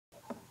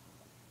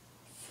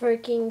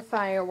freaking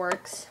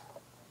fireworks.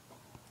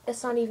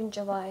 It's not even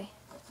July,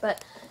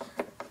 but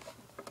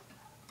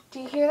do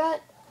you hear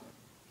that?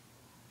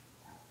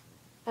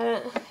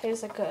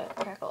 Here's like a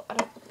crackle.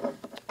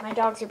 My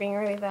dogs are being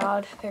really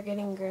loud. They're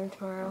getting groomed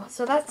tomorrow,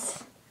 so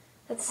that's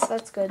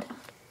good.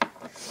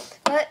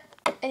 But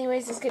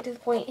anyways, let's get to the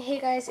point. Hey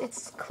guys,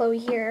 it's Chloe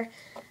here,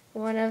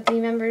 one of the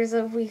members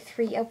of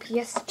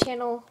We3LPS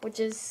channel, which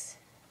is,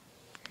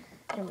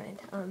 never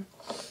mind.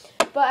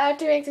 But I have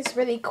to make this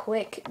really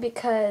quick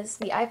because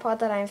the iPod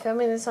that I'm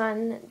filming this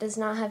on does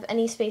not have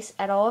any space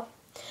at all,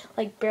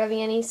 like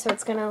barely any. So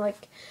it's gonna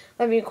like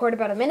let me record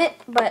about a minute.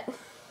 But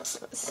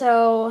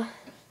so,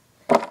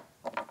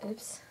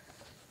 oops.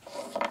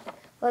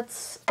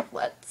 Let's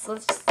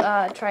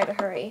try to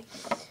hurry.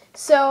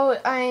 So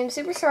I'm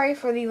super sorry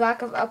for the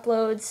lack of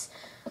uploads.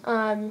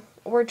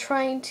 We're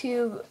trying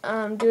to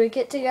do a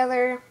get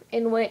together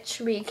in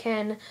which we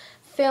can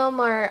film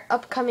our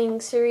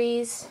upcoming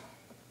series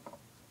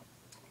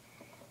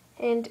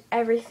and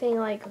everything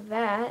like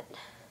that.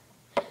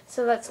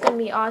 So that's going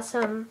to be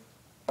awesome.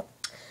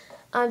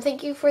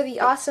 Thank you for the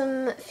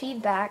awesome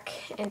feedback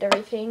and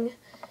everything.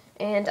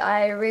 And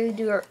I really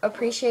do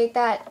appreciate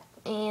that.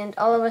 And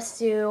all of us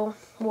do.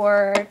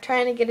 We're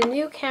trying to get a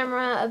new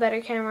camera, a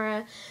better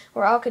camera.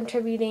 We're all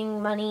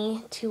contributing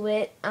money to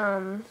it.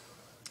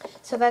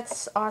 So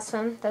that's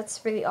awesome.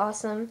 That's really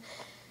awesome.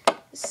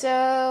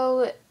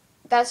 So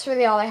that's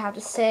really all I have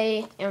to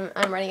say.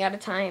 I'm running out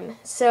of time.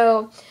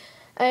 So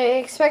I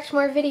expect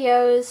more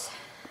videos.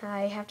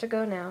 I have to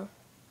go now.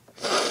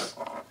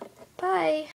 Bye.